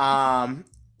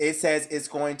 It says it's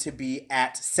going to be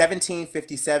at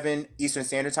 17:57 Eastern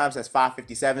Standard Time, so that's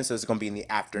 5:57, so it's going to be in the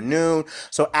afternoon.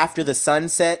 So after the sun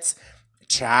sets,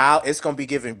 child, it's gonna be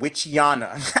giving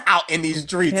witchiana out in these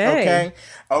streets, Okay. okay?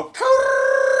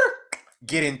 Okay.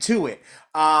 Get into it.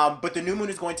 But the new moon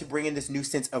is going to bring in this new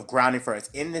sense of grounding for us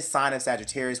in this sign of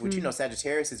Sagittarius, which you know Mm.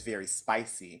 Sagittarius is very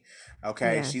spicy.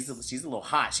 Okay, Yes. she's a little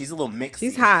hot. She's a little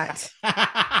She's mixy. hot.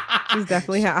 She's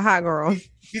definitely a hot girl.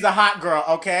 She's a hot girl,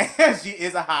 okay? She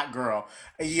is a hot girl.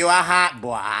 You a hot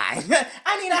boy.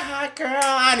 I need a hot girl.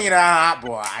 I need a hot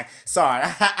boy. Sorry,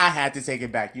 I had to take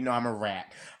it back. You know I'm a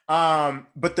rat.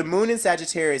 But the moon in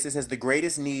Sagittarius, it says the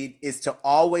greatest need is to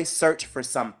always search for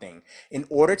something. In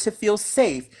order to feel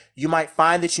safe, you might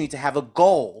find that you need to have a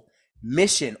goal,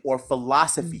 mission, or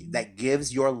philosophy Mhm. that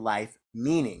gives your life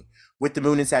meaning. With the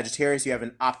moon in Sagittarius, you have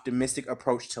an optimistic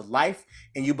approach to life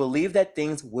and you believe that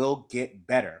things will get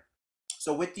better.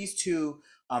 So with these two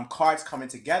cards coming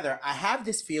together, I have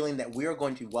this feeling that we are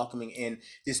going to be welcoming in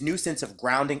this new sense of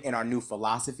grounding in our new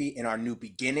philosophy, in our new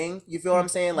beginning. You feel what I'm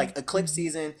saying? Mhm. Like eclipse Mhm.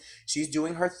 season, she's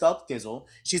doing her thug thizzle.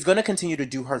 She's going to continue to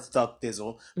do her thug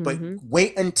thizzle, but Mhm.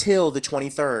 wait until the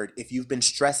 23rd. If you've been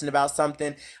stressing about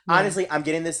something, Yeah. honestly, I'm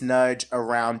getting this nudge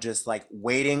around just like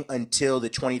waiting until the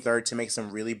 23rd to make some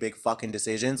really big fucking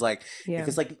decisions. Like if Yeah.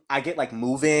 it's like I get like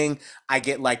moving, I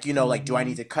get like, you know, like do I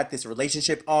need Mhm. to cut this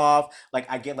relationship off? Like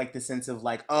I get like the sense of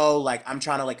like, oh, like I'm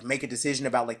trying to like make a decision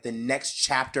about like the next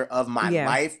chapter of my Yeah.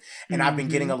 life. And I've been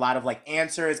getting a Mhm. lot of like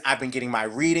answers. I've been getting my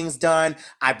readings done.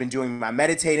 I've been doing my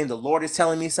meditating. The Lord is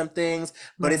telling me some things.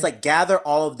 But it's Right. like gather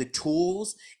all of the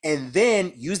tools and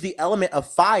then use the element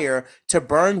of fire to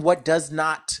burn what does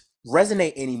not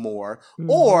resonate anymore, Mhm.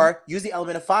 or use the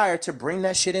element of fire to bring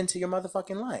that shit into your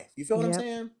motherfucking life. You feel what I'm Yep.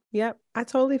 saying? Yep. I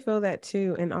totally feel that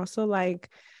too. And also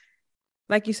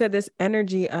like you said, this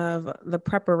energy of the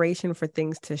preparation for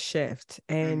things to shift.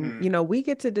 And, Mm-hmm. we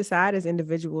get to decide as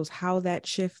individuals how that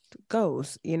shift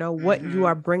goes, what you Mm-hmm.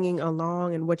 are bringing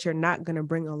along and what you're not going to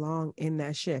bring along in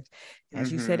that shift. As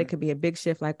you said, Mm-hmm. it could be a big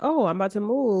shift like, oh, I'm about to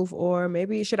move, or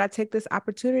maybe should I take this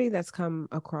opportunity that's come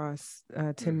across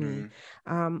to me,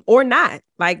 Mm-hmm. or not?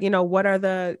 Like, what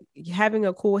are having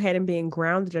a cool head and being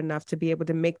grounded enough to be able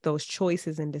to make those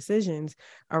choices and decisions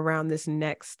around this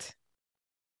next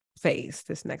phase,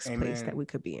 this next place that Amen. we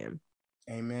could be in.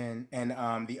 Amen.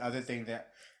 And the other thing that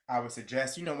I would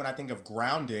suggest, you know, when I think of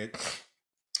grounded,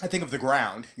 I think of the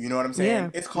ground. You know what I'm saying? Yeah,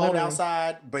 It's cold literally.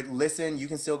 outside, but listen, you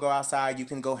can still go outside. You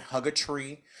can go hug a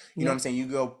tree. You know what I'm Yep. saying? You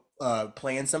go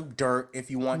play in some dirt if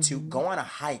you want to. Hmm. Go on a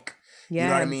hike. You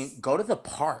know what I mean? Yes. Go to the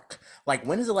park. Like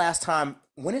when is the last time?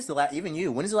 When is the last? Even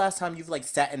you? When is the last time you've like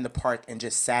sat in the park and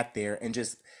just sat there and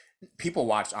just people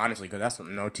watch honestly because that's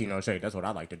no tea no shade, that's what I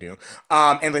like to do,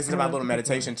 and listen I to my love little the people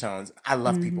meditation watch. tones. I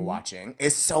love people Hmm. watching.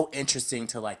 It's so interesting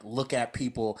to like look at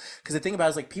people because the thing about it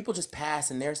is like people just pass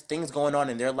and there's things going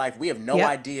on in their life we have no Yep.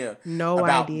 idea No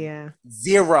about. idea.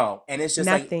 Zero. And it's just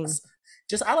like Nothing.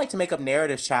 just I like to make up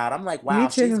narratives, child. I'm like Me wow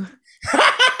she's too.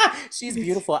 She's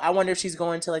beautiful. I wonder if she's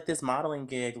going to like this modeling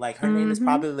gig. Like her name is Mm-hmm.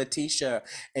 probably Letitia,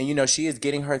 and she is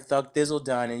getting her Thug Thizzle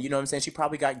done, and you know what I'm saying. She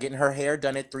probably got getting her hair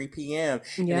done at 3 p.m.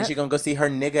 and then she Yep. gonna go see her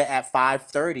nigga at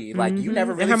 5:30. Like you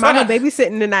never Mm-hmm. And really her found mama out.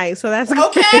 babysitting tonight, so that's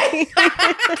Okay.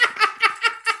 great.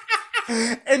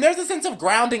 And there's a sense of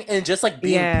grounding and just like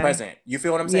being Yeah. present. You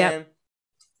feel what I'm Yep. saying?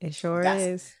 It sure That's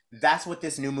is. that's what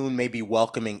this new moon may be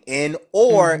welcoming in,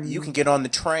 or you can Mm-hmm. get on the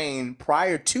train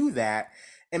prior to that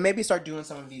and maybe start doing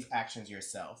some of these actions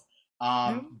yourself.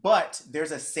 But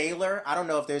there's a sailor. I don't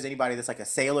know if there's anybody that's like a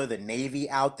sailor, the Navy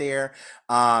out there,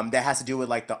 that has to do with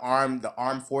like the armed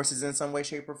forces in some way,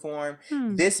 shape, or form.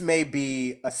 Hmm. This may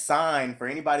be a sign for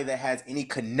anybody that has any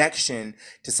connection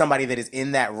to somebody that is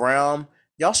in that realm.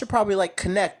 Y'all should probably like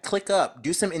connect, click up,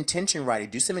 do some intention writing,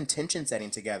 do some intention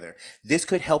setting together. This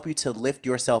could help you to lift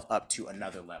yourself up to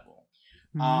another level.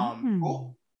 Mm-hmm.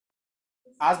 Oh,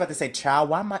 I was about to say, child,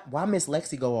 why Miss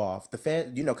Lexi go off? The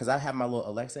Fed, because I have my little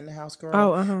Alexa in the house, girl.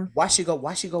 Oh, uh-huh. Why she go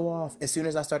off as soon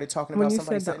as I started talking When about you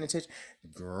somebody said the setting attention?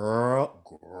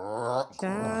 Girl.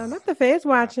 child, not the feds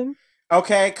watching,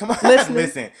 Okay, come on.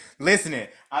 listening. Listening.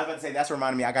 I was about to say, that's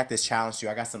reminding me, I got this challenge too.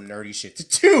 I got some nerdy shit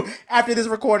to do after this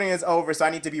recording is over. So I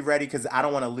need to be ready because I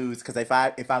don't want to lose. Because if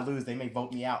I lose, they may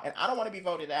vote me out. And I don't want to be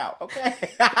voted out. Okay.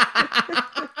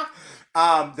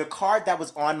 The card that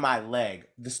was on my leg,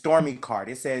 the Stormy card,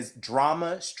 it says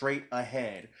drama straight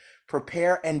ahead.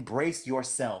 Prepare and brace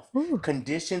yourself. Ooh.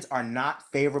 Conditions are not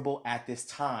favorable at this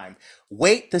time.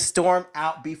 Wait the storm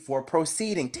out before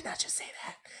proceeding. Didn't I just say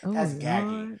that? Oh, That's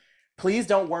gaggy. Lord. Please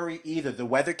don't worry either. The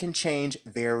weather can change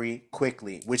very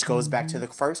quickly, which goes back to Mm-hmm.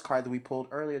 the first card that we pulled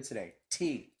earlier today.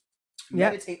 T.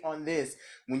 Yep. Meditate on this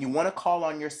when you want to call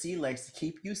on your sea legs to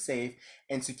keep you safe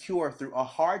and secure through a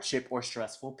hardship or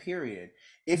stressful period.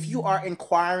 If you are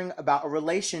inquiring about a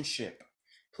relationship,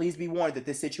 please be warned that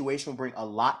this situation will bring a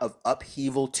lot of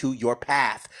upheaval to your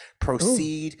path. Ooh,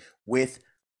 Proceed with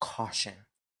caution.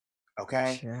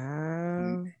 Okay?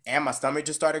 child. And my stomach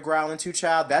just started growling too,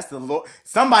 child. That's the Lord.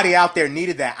 Somebody out there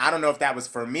needed that. I don't know if that was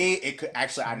for me. It could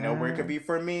actually, I know where it could Child. be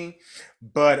for me.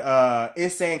 But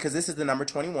it's saying, because this is the number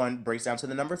 21, breaks down to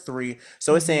the number 3.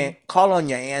 So it's Mm-hmm. saying, call on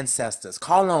your ancestors,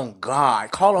 call on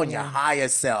God, call on your Yeah. higher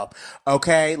self.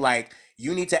 Okay? Like,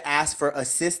 you need to ask for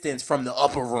assistance from the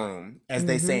upper room, as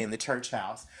they Mm-hmm. say in the church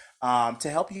house, to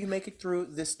help you make it through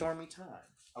this stormy time.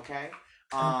 Okay?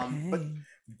 But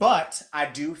Okay. I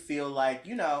do feel like,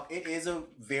 it is a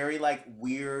very like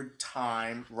weird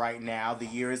time right now. The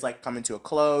year is like coming to a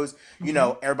close.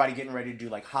 Mm-hmm. Everybody getting ready to do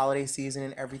like holiday season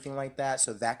and everything like that.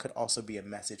 So that could also be a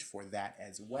message for that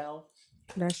as well.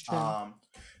 That's true. Um,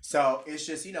 so it's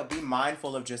just, be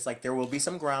mindful of just like there will be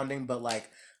some grounding, but like,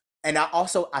 and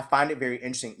I find it very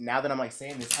interesting now that I'm like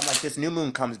saying this. I'm like, this new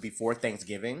moon comes before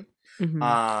Thanksgiving.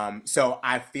 Mm-hmm. So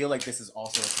I feel like this is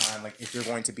also a time, like if you're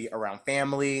going to be around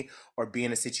family or be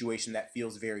in a situation that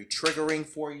feels very triggering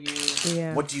for you,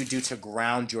 Yeah. what do you do to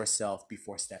ground yourself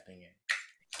before stepping in?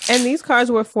 And these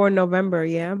cards were for November,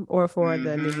 yeah, or for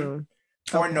the new Mm-hmm. moon.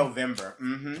 For Okay. November,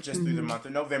 just through the Mm-hmm. month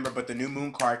of November, but the new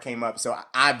moon card came up, so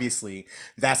obviously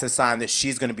that's a sign that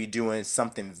she's going to be doing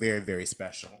something very, very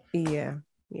special. Yeah.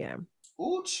 Yeah.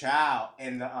 Ooh, child.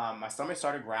 And my stomach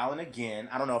started growling again.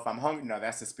 I don't know if I'm hungry. No,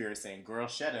 that's the spirit saying, girl,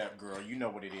 shut up, girl. You know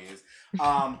what it is.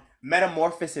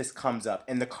 Metamorphosis comes up,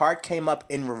 and the card came up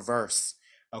in reverse.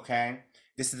 Okay?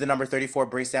 This is the number 34,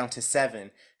 breaks down to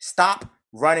 7. Stop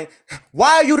running.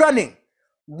 Why are you running?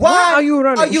 Why are you Are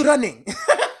running? you running?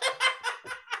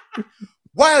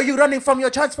 Why are you running from your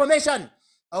transformation?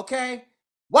 Okay?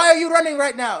 Why are you running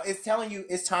right now? It's telling you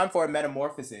it's time for a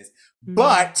metamorphosis.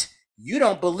 But you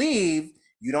don't believe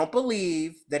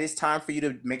that it's time for you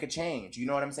to make a change. You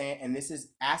know what I'm saying? And this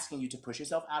is asking you to push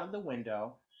yourself out of the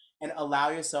window and allow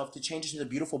yourself to change into the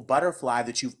beautiful butterfly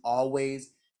that you've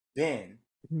always been.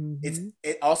 Mm-hmm.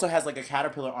 It also has like a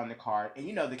caterpillar on the card,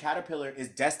 and the caterpillar is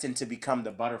destined to become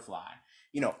the butterfly,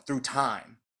 through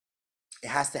time. It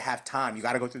has to have time. You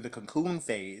got to go through the cocoon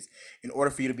phase in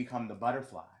order for you to become the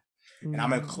butterfly. And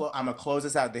I'm gonna close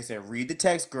this out. They said, read the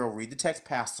text, girl, read the text,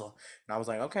 pastor. And I was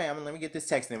like, okay, let me get this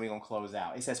text, and then we're gonna close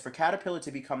out. It says, for caterpillar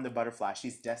to become the butterfly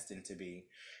she's destined to be,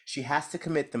 she has to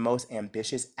commit the most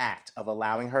ambitious act of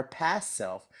allowing her past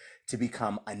self to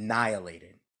become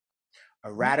annihilated.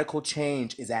 A radical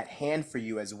change is at hand for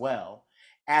you as well,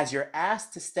 as you're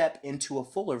asked to step into a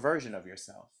fuller version of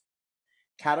yourself.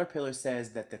 Caterpillar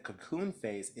says that the cocoon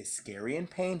phase is scary and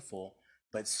painful,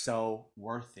 but so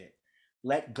worth it.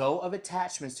 Let go of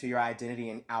attachments to your identity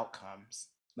and outcomes.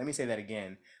 Let me say that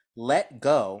again. Let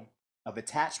go of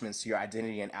attachments to your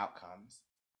identity and outcomes.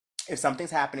 If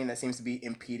something's happening that seems to be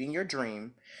impeding your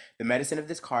dream, the medicine of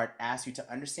this card asks you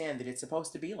to understand that it's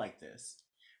supposed to be like this.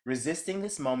 Resisting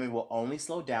this moment will only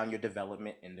slow down your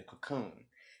development in the cocoon.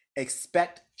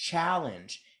 Expect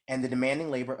challenge and the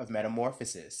demanding labor of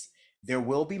metamorphosis. There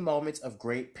will be moments of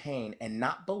great pain and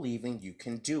not believing you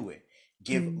can do it.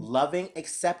 Give loving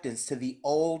acceptance to the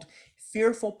old,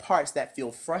 fearful parts that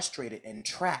feel frustrated and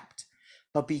trapped.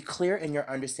 But be clear in your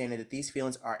understanding that these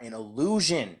feelings are an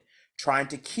illusion, trying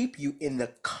to keep you in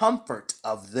the comfort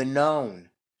of the known.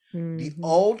 The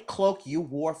old cloak you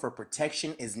wore for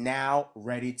protection is now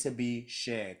ready to be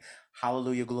shed.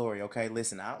 Hallelujah, glory. Okay,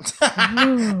 listen, I'm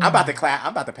about to clap.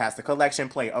 I'm about to pass the collection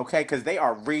plate. Okay, because they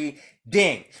are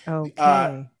reading.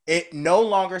 Okay. It no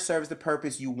longer serves the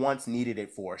purpose you once needed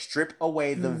it for. Strip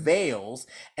away the veils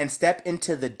and step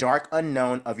into the dark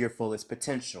unknown of your fullest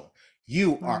potential.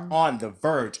 You are on the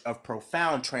verge of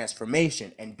profound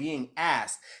transformation and being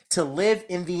asked to live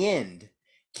in the end,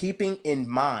 keeping in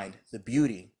mind the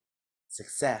beauty,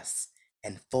 success,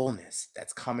 and fullness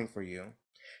that's coming for you.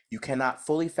 You cannot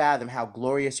fully fathom how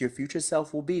glorious your future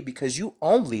self will be because you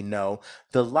only know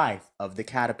the life of the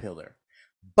caterpillar.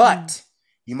 But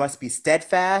you must be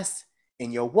steadfast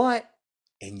in your what?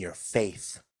 In your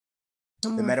faith.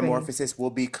 The metamorphosis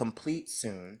will be complete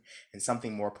soon, and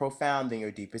something more profound than your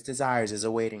deepest desires is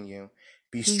awaiting you.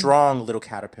 Be strong, little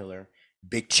caterpillar.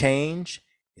 Big change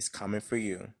is coming for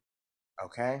you.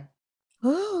 Okay?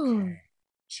 Okay.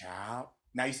 Child.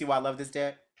 Now you see why I love this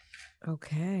deck?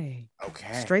 Okay.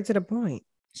 Okay. Straight to the point.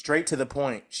 Straight to the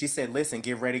point. She said, listen,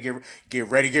 get ready, get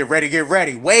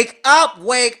ready. Wake up,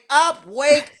 wake up,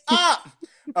 wake up.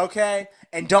 Okay?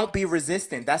 And don't be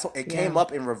resistant. That's what it came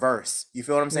up in reverse. You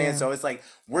feel what I'm saying? Yeah. So it's like,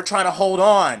 we're trying to hold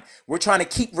on. We're trying to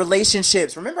keep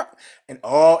relationships. Remember? And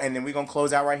then we're going to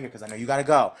close out right here because I know you got to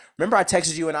go. Remember I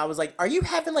texted you and I was like, are you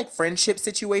having like friendship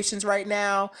situations right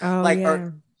now? Oh, like,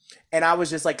 yeah. And I was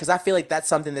just like, because I feel like that's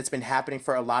something that's been happening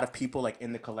for a lot of people, like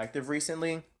in the collective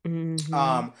recently,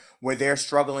 where they're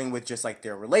struggling with just like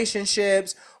their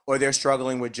relationships, or they're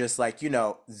struggling with just like,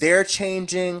 they're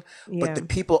changing, but the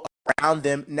people around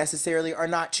them necessarily are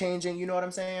not changing. You know what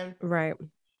I'm saying? Right.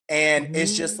 And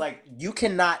it's just like, you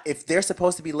cannot, if they're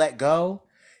supposed to be let go,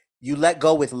 you let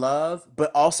go with love,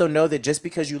 but also know that just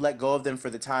because you let go of them for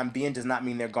the time being does not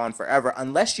mean they're gone forever,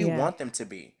 unless you want them to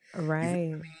be.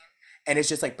 Right. And it's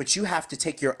just like, but you have to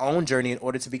take your own journey in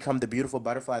order to become the beautiful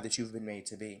butterfly that you've been made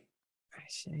to be.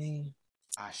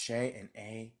 Ashe and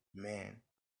amen.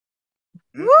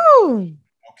 Woo!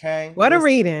 Okay. What a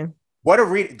reading. What a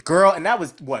read, girl. And that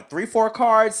was what, 3-4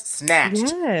 cards snatched.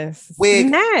 Yes. Wig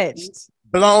snatched.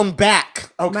 Blown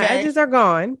back. Okay. My edges are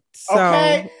gone. So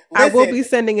okay. I will be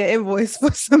sending an invoice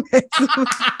for some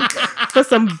for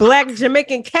some black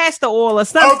Jamaican castor oil or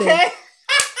something. Okay.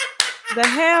 The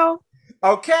hell?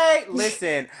 Okay,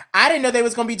 listen, I didn't know they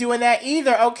was going to be doing that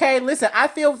either. Okay, listen, I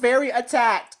feel very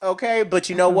attacked. Okay, but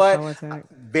you know what? So I'm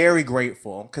very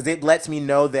grateful because it lets me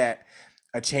know that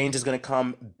a change is going to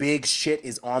come. Big shit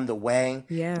is on the way.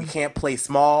 Yeah. You can't play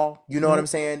small. You know what I'm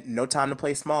saying? No time to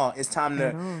play small. It's time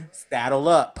to saddle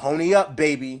up, pony up,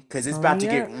 baby, because it's about to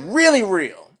get really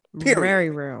real. Period. Very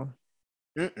real.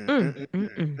 Girl.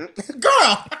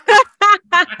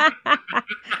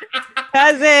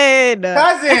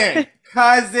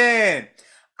 Cousin.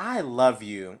 I love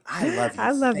you.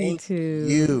 I love you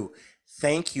too.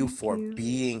 Thank you for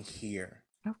being here.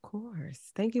 Of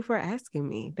course. Thank you for asking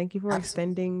me. Thank you for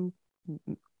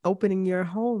opening your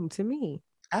home to me.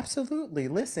 Absolutely.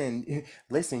 Listen,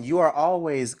 you are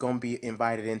always going to be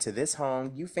invited into this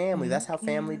home. You family. That's how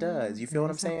family does. You feel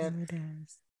what I'm saying?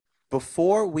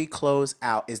 Before we close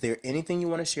out, is there anything you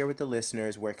want to share with the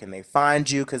listeners? Where can they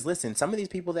find you? Because listen, some of these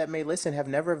people that may listen have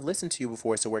never listened to you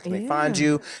before. So where can they find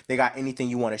you? They got anything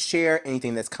you want to share?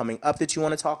 Anything that's coming up that you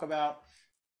want to talk about?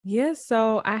 Yes.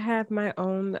 So I have my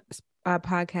own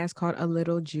podcast called A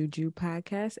Little Juju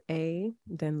Podcast,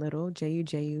 then Little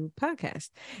Juju Podcast.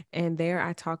 And there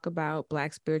I talk about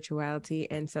Black spirituality,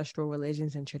 ancestral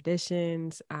religions and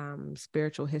traditions,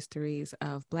 spiritual histories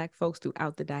of Black folks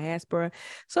throughout the diaspora.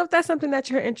 So if that's something that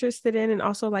you're interested in, and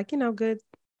also like, good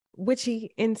witchy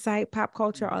insight, pop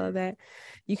culture, all of that,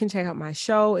 you can check out my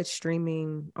show. It's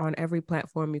streaming on every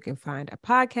platform you can find a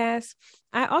podcast.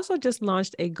 I also just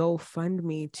launched a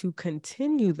GoFundMe to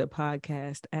continue the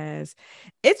podcast, as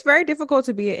it's very difficult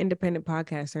to be an independent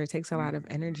podcaster. It takes a lot of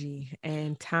energy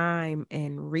and time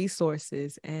and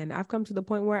resources. And I've come to the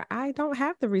point where I don't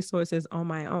have the resources on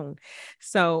my own.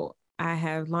 So I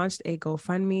have launched a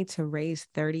GoFundMe to raise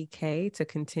 $30,000 to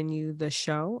continue the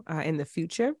show in the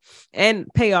future and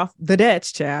pay off the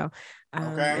debts, child.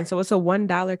 Okay. And so it's a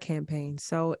 $1 campaign.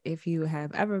 So if you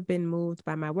have ever been moved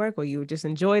by my work, or you just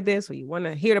enjoyed this, or you want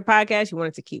to hear the podcast, you want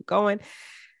it to keep going,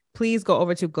 please go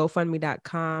over to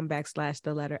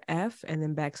GoFundMe.com/the letter F and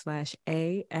then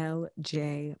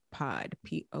 /ALJ pod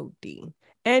POD.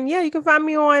 And yeah, you can find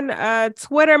me on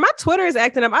Twitter. My Twitter is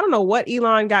acting up. I don't know what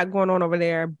Elon got going on over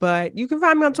there, but you can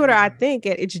find me on Twitter, I think,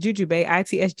 at It's Jujubay,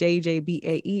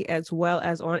 ITSJJBAE, as well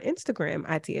as on Instagram,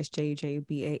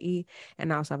 ITSJJBAE.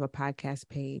 And I also have a podcast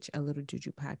page, A Little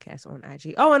Juju Podcast on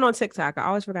IG. Oh, and on TikTok. I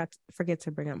always forget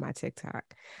to bring up my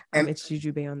TikTok. It's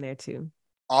Jujubay on there too.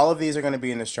 All of these are going to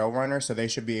be in the showrunner, so they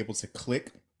should be able to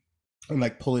click and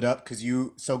like pull it up because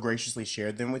you so graciously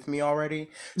shared them with me already.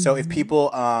 So if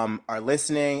people are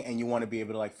listening and you want to be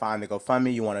able to like find the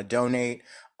GoFundMe, you want to donate,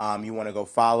 you want to go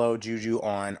follow Juju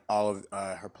on all of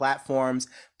her platforms,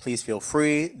 please feel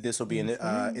free. This will be in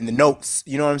the notes.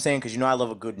 You know what I'm saying? Because you know I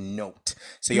love a good note.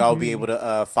 So y'all will be able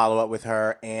to follow up with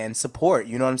her and support.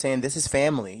 You know what I'm saying? This is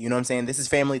family. You know what I'm saying? This is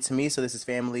family to me, so this is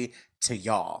family to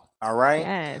y'all. All right?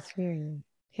 Yes.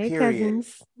 Hey,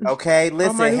 cousins. Okay,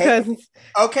 listen. All my new cousins.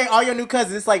 Okay, all your new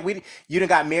cousins. It's like you done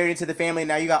got married into the family.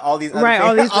 Now you got all these other right,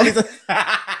 all these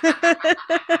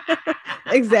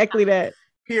exactly that.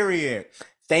 Period.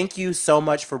 Thank you so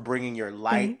much for bringing your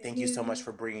light. Thank you so much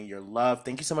for bringing your love.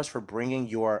 Thank you so much for bringing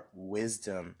your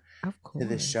wisdom to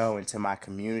the show and to my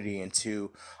community and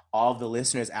to all the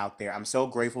listeners out there. I'm so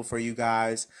grateful for you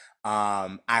guys.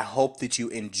 I hope that you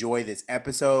enjoy this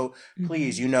episode.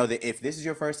 Please, you know that if this is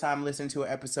your first time listening to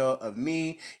an episode of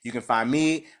me, you can find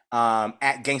me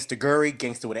at Gangsta Gurry,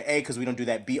 Gangsta with an A, because we don't do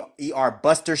that BER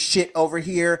Buster shit over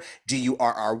here.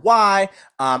 GURRY.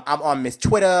 I'm on Miss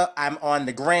Twitter. I'm on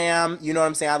the gram. You know what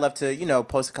I'm saying? I love to,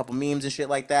 post a couple memes and shit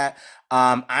like that.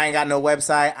 I ain't got no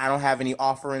website. I don't have any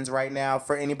offerings right now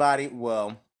for anybody.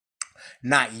 Well,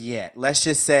 not yet. Let's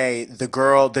just say the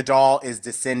doll is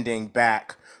descending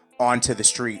back onto the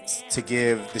streets to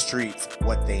give the streets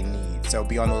what they need. So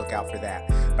be on the lookout for that.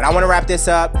 But I want to wrap this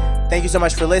up. Thank you so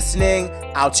much for listening.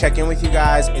 I'll check in with you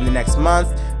guys in the next month.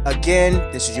 Again,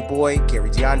 this is your boy,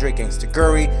 Gary DeAndre, Gangsta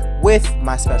Gurry, with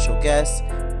my special guest,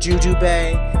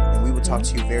 Jujubay. And we will talk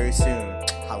to you very soon.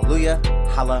 Hallelujah.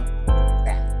 Holla.